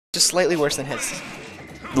Just slightly worse than his.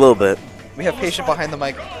 A little bit. We have patient behind the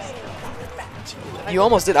mic. You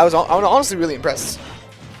almost did. I was honestly really impressed.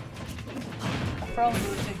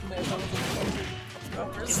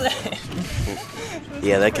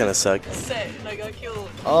 Yeah, that kind of sucked.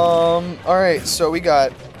 Alright, so we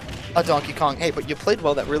got a Donkey Kong. Hey, but you played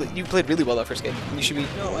well you played really well that first game. You should be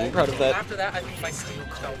proud of that. After that, I think my skill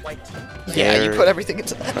felt white. Yeah, you put everything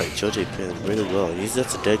into that. Alright, Challonge played really well.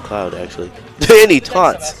 That's a dead cloud, actually. And he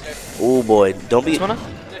taunts. Oh boy, don't be.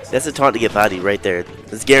 That's a taunt to get body right there.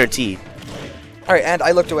 It's guaranteed. Alright, and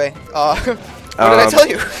I looked away. What did I tell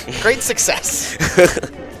you? Great success.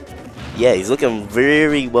 Yeah, he's looking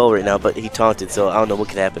very well right now, but he taunted, so I don't know what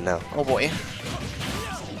could happen now. Oh boy.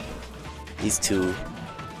 These two,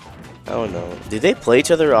 I don't know. Do they play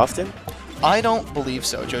each other often? I don't believe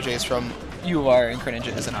so. Joje is from UR and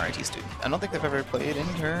Chrininja is an RIT student. I don't think they've ever played in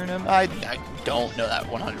tournament. I don't know that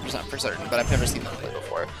 100% for certain, but I've never seen them play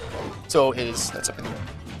before. So that's something.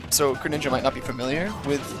 So Chrininja might not be familiar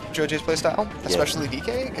with Joje's playstyle, especially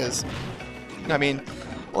DK, because I mean,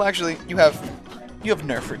 well, actually, you have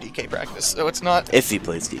nerf for DK practice, so it's not. If he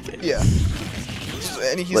plays DK. Yeah.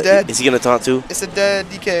 And he's dead. Is he gonna taunt too? It's a dead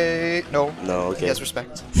DK. No. No. Okay. He has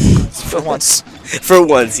respect. For once. For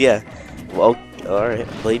once, yeah. Well, all right.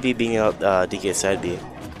 Play B being out DK side B.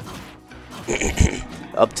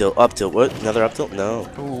 Up tilt. Up tilt. What? Another up tilt? No.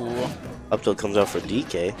 Ooh. Up tilt comes out for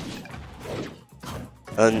DK.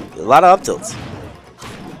 And a lot of up tilts.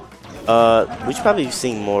 We should probably be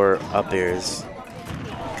seeing more up airs.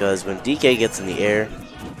 Because when DK gets in the air,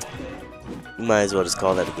 you might as well just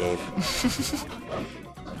call that a game.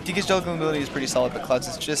 DK's juggling ability is pretty solid, but Cloud's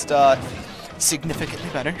is just significantly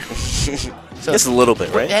better. So just a little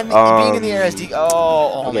bit, right? And being in the air as DK,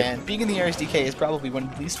 okay. Man, being in the air as DK is probably one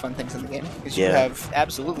of the least fun things in the game because you have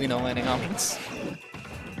absolutely no landing options.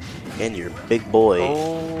 And your big boy.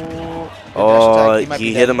 Oh,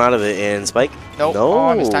 he hit him out of it and spike. Nope. No,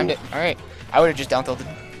 I mistimed it. All right, I would have just down tilted.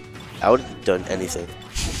 I would have done anything.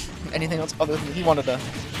 Anything else other than he wanted the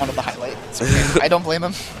highlight. So okay. I don't blame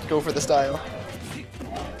him. Go for the style.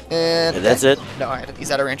 And that's it? No, he's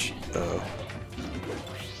out of range.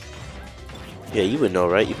 Yeah, you would know,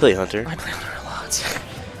 right? You play Hunter. I play Hunter a lot.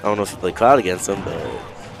 I don't know if you play Cloud against him, but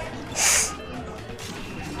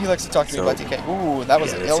he likes to talk to me about DK. Ooh, that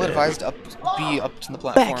was an ill-advised B up to the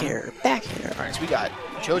platform. Back here. Alright, so we got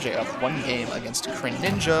Joje up one game against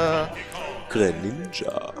Chrininja.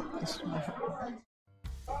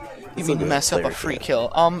 You mean mess up a free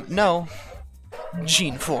kill? No.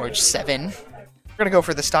 Gene Forge 7. We're gonna go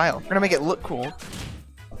for the style. We're gonna make it look cool.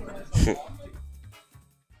 You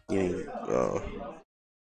mean,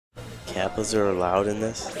 Kappas are allowed in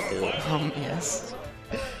this? Yes.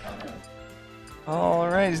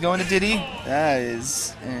 Alright, he's going to Diddy. That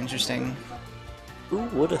is interesting. Who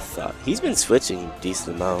would have thought? He's been switching a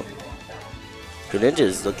decent amount. Chrininja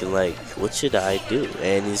is looking like, what should I do?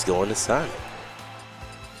 And he's going to Sonic.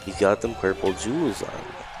 He got them purple jewels on.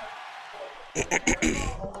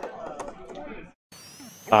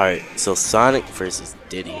 Alright, so Sonic versus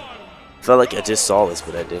Diddy. Felt like I just saw this,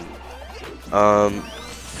 but I didn't.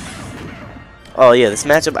 Oh yeah, this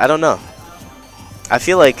matchup, I don't know. I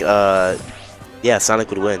feel like, yeah, Sonic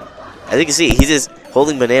would win. As you can see, he's just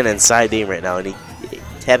holding banana and side beam right now, and he's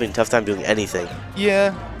having a tough time doing anything.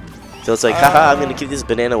 Yeah. So it's like, haha, I'm gonna keep this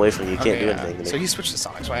banana away from you. You can't do anything. So he switched to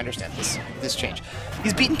Sonic, so I understand this change.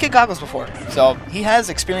 He's beaten Kid Goggles before, so he has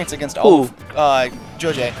experience against all of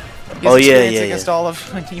Joje. He has experience against all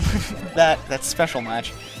of my team. that special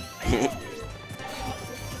match.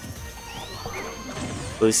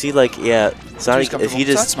 But we see, like, yeah, Sonic, if he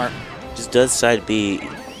just smart. Does side B,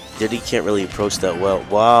 Diddy can't really approach that well.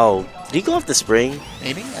 Wow. Did he go off the spring?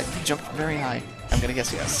 Maybe. I think he jumped very high. I'm gonna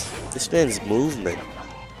guess yes. This man's movement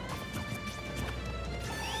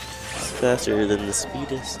is faster than the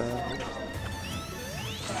speed of sound.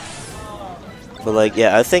 But, like,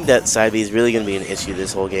 yeah, I think that side B is really gonna be an issue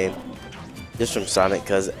this whole game. Just from Sonic,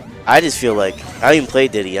 because I just feel like, I don't even play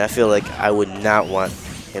Diddy, I feel like I would not want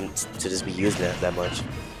him to just be using that much.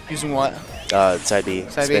 Using what? Side B,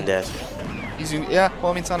 spin dash. Yeah,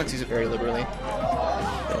 well, I mean, Sonic's use it very liberally.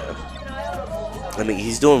 Yeah. I mean,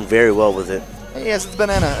 he's doing very well with it. Yes, it's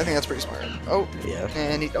banana. I think that's pretty smart. Oh, yeah.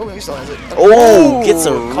 And he still has it. Oh, gets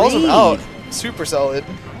a read. Calls him out. Super solid.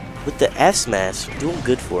 With the F smash, doing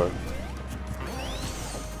good for him.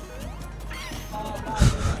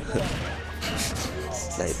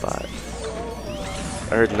 Nightbot.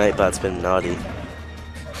 I heard Nightbot's been naughty.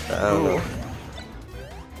 I don't know.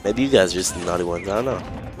 Maybe you guys are just the naughty ones. I don't know.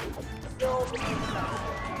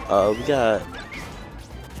 We got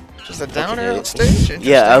just a downer stage.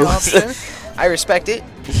 Yeah, I respect it.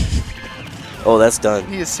 Oh, that's done.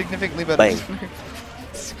 He is significantly better. Bang.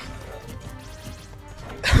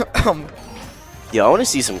 Yeah, I want to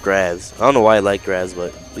see some grabs. I don't know why I like grabs,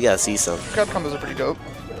 but we gotta see some. Grab combos are pretty dope,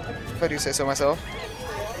 if I do say so myself.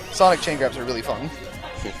 Sonic chain grabs are really fun.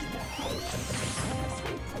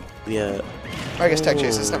 Yeah. Or I guess tech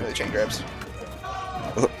chase is not really chain grabs.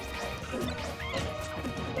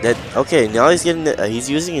 That okay? Now he's getting he's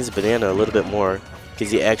using his banana a little bit more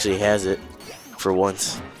because he actually has it for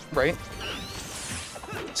once. Right.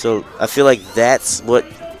 So I feel like that's what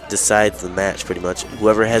decides the match pretty much.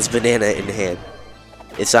 Whoever has banana in hand.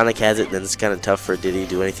 If Sonic has it, then it's kind of tough for Diddy to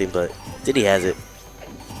do anything. But Diddy has it.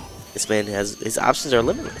 This man has his options are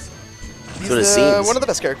limitless. That's what it seems. One of the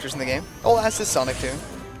best characters in the game. Oh, as is Sonic too.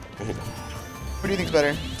 What do you think's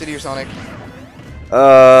better, Diddy or Sonic?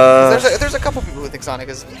 There's a couple people who think Sonic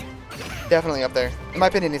is definitely up there. In my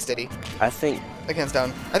opinion, it's Diddy. I think. Like hands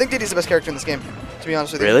down. I think Diddy's the best character in this game. To be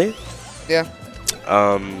honest with you. Really? Yeah.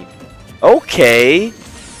 Okay.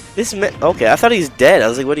 Okay, I thought he's dead. I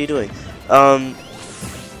was like, what are you doing?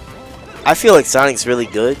 I feel like Sonic's really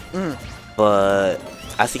good, but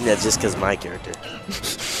I think that's just because my character.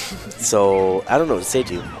 So I don't know what to say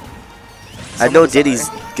to you. I know Diddy's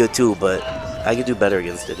good too, but I could do better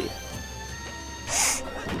against Diddy.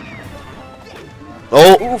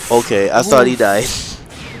 Oh, okay. I thought he died.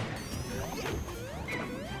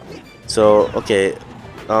 So okay,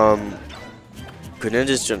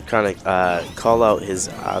 Chrininja's trying to call out his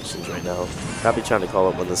options right now. Probably trying to call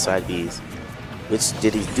out one of the side Bs, which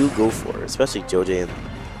Diddy do go for, especially Joj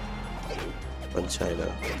and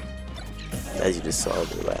China, as you just saw in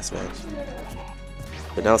the last match.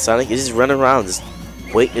 But now Sonic is just running around, just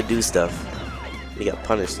waiting to do stuff. He got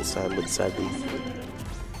punished this time with the side B.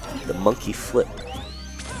 The monkey flip.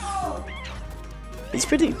 He's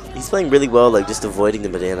playing really well, like just avoiding the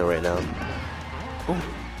banana right now. Ooh.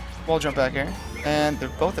 Wall jump back here. And they're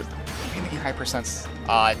both at really high percents.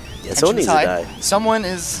 Yeah, someone needs to die. Someone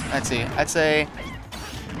is, I'd say,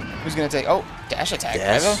 who's going to take, oh, dash attack.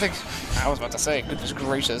 Dash? I don't think, I was about to say, goodness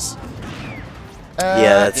gracious.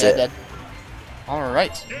 Yeah, that's it. Dead. All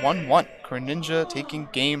right, 1-1. Chrininja taking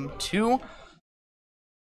game 2.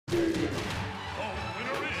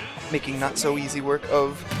 Making not so easy work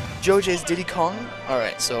of Joj's Diddy Kong. All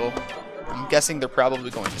right, so I'm guessing they're probably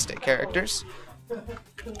going to stay characters.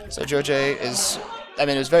 So Joj is, I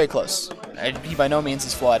mean, it was very close. He by no means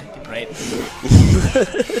is flawed, right?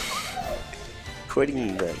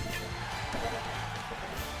 Quitting them.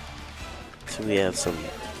 So we have some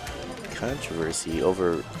controversy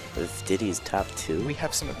over if Diddy's top 2. We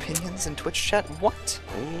have some opinions in Twitch chat. What?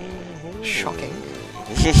 Shocking.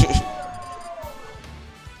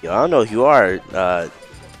 Yo, I don't know who you are,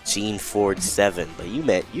 Gene Ford 7, but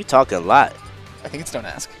you talking a lot. I think it's Don't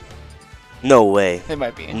Ask. No way. It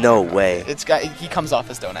might be. No way. He comes off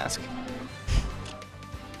as Don't Ask.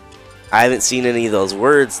 I haven't seen any of those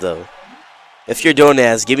words though. If you're Don't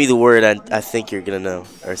Ask, give me the word I think you're gonna know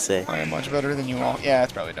or say. I am much better than you all. Yeah,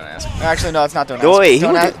 it's probably Don't Ask. Actually, no, it's not Don't Ask. No way.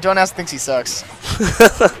 Don't Ask thinks he sucks.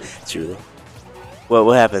 True.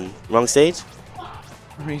 What happened? Wrong stage?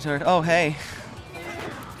 Retard. Oh, hey.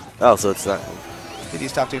 Oh, so it's not him.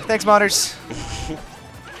 Diddy's top 2. Thanks, modders.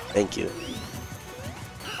 Thank you.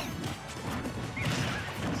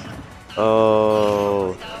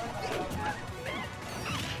 Oh.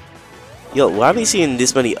 Yo, why are we seeing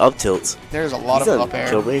this many up tilts? There's a lot of up air.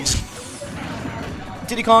 Kill range.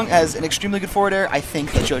 Diddy Kong has an extremely good forward air. I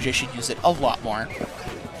think that Joj should use it a lot more.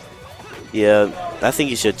 Yeah, I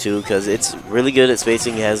think you should too, because it's really good at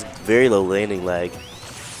spacing. It has very low landing lag.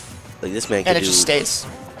 Like this man can do. And it just stays.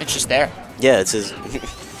 It's just there. Yeah, it's his.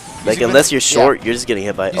 Like unless you're short, you're just getting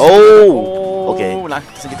hit by. Okay.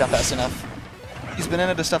 Doesn't get down fast enough. He's been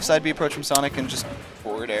in to stuff side B approach from Sonic and just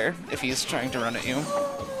forward air if he's trying to run at you.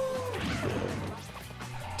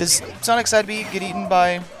 Does Sonic side B get eaten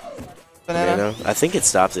by banana? I think it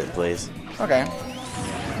stops it in place. Okay.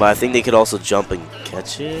 But I think they could also jump and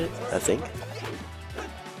catch it. I think.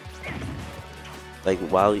 Like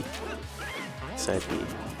while he side B.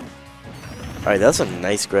 Alright, that's a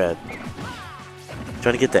nice grab.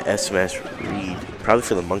 Trying to get the F smash read. Probably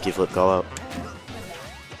for the monkey flip call out.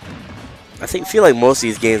 I feel like most of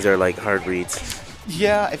these games are like hard reads.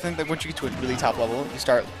 Yeah, I think that once you get to a really top level,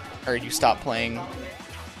 you stop playing.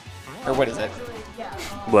 Or what is it?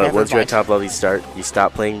 What, once you're at top level, you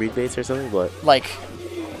stop playing read baits or something? What? Like,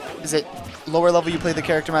 is it lower level you play the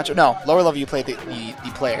character match? No, lower level you play the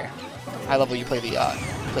player. High level you play the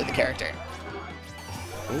character.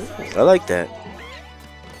 Ooh, I like that.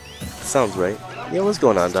 Sounds right. Yeah, what's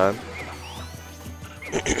going on, Don?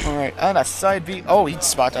 Alright, and a side B. Oh, he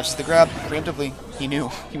spot dodges the grab preemptively. He knew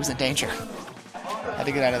he was in danger. Had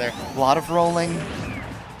to get out of there. A lot of rolling.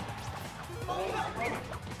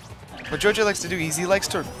 What JoJo likes to do is he likes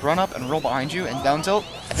to run up and roll behind you and down tilt.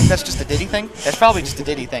 I think that's just a Diddy thing. That's probably just a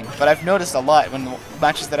Diddy thing. But I've noticed a lot when the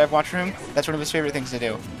matches that I've watched from him, that's one of his favorite things to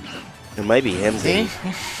do. It might be him, See?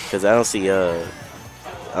 because I don't see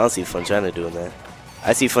Funchina doing that.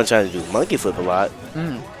 I see Funchina do monkey flip a lot,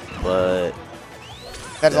 but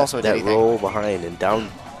That is also a that Diddy roll thing. behind and down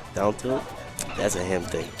tilt, that's a him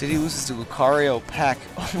thing. Diddy loses to Lucario, Pack,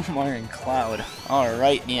 Omar, and Cloud.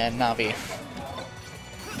 Alright, Nia Navi.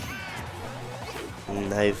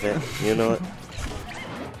 You know what?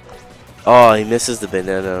 Oh, he misses the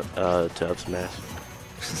banana to up smash.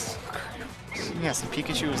 Yes, and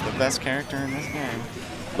Pikachu is the best character in this game.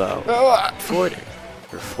 Wow.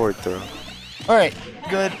 Forward throw. Alright,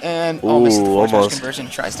 good, and Ooh, missed the forward almost. conversion.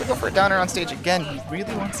 Tries to go for a downer on stage again. He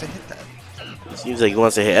really wants to hit that. Seems like he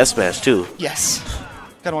wants to hit S smash too. Yes.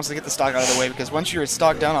 Kinda wants to get the stock out of the way, because once you're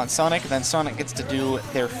stock down on Sonic, then Sonic gets to do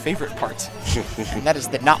their favorite part. And that is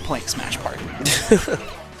the not playing Smash part.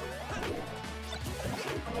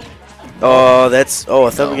 Oh, that's. Oh,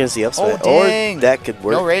 I thought we were gonna see up smash. Oh, dang. Or that could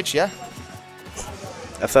work. No rage, yeah.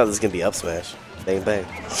 I thought this was gonna be up smash. Bang bang.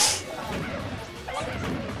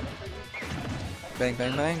 Bang,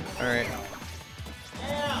 bang, bang. Alright.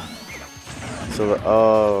 So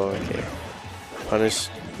oh, okay. Punish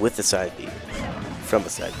with the side B. From the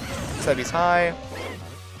side B. Side B's high.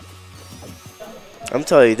 I'm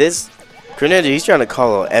telling you, this Chrininja, he's trying to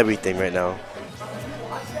call out everything right now.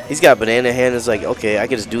 He's got banana hand. It's like, okay, I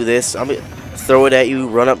can just do this. I'm gonna throw it at you,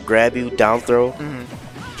 run up, grab you, down throw.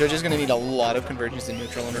 JoJo's going to need a lot of conversions in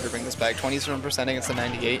neutral in order to bring this back. 27% against the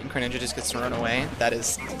 98, and Chrininja just gets to run away. That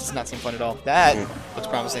does not seem fun at all. That looks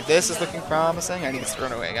promising. This is looking promising. I need to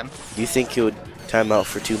run away again. Do you think he would time out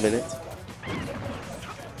for 2 minutes?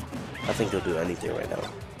 I think he'll do anything right now.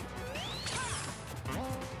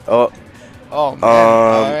 Oh, Oh, man.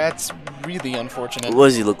 That's really unfortunate. what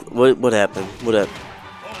does he look? What happened? What happened?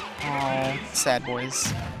 Oh, sad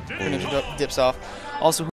boys. Chrininja dips off. Also,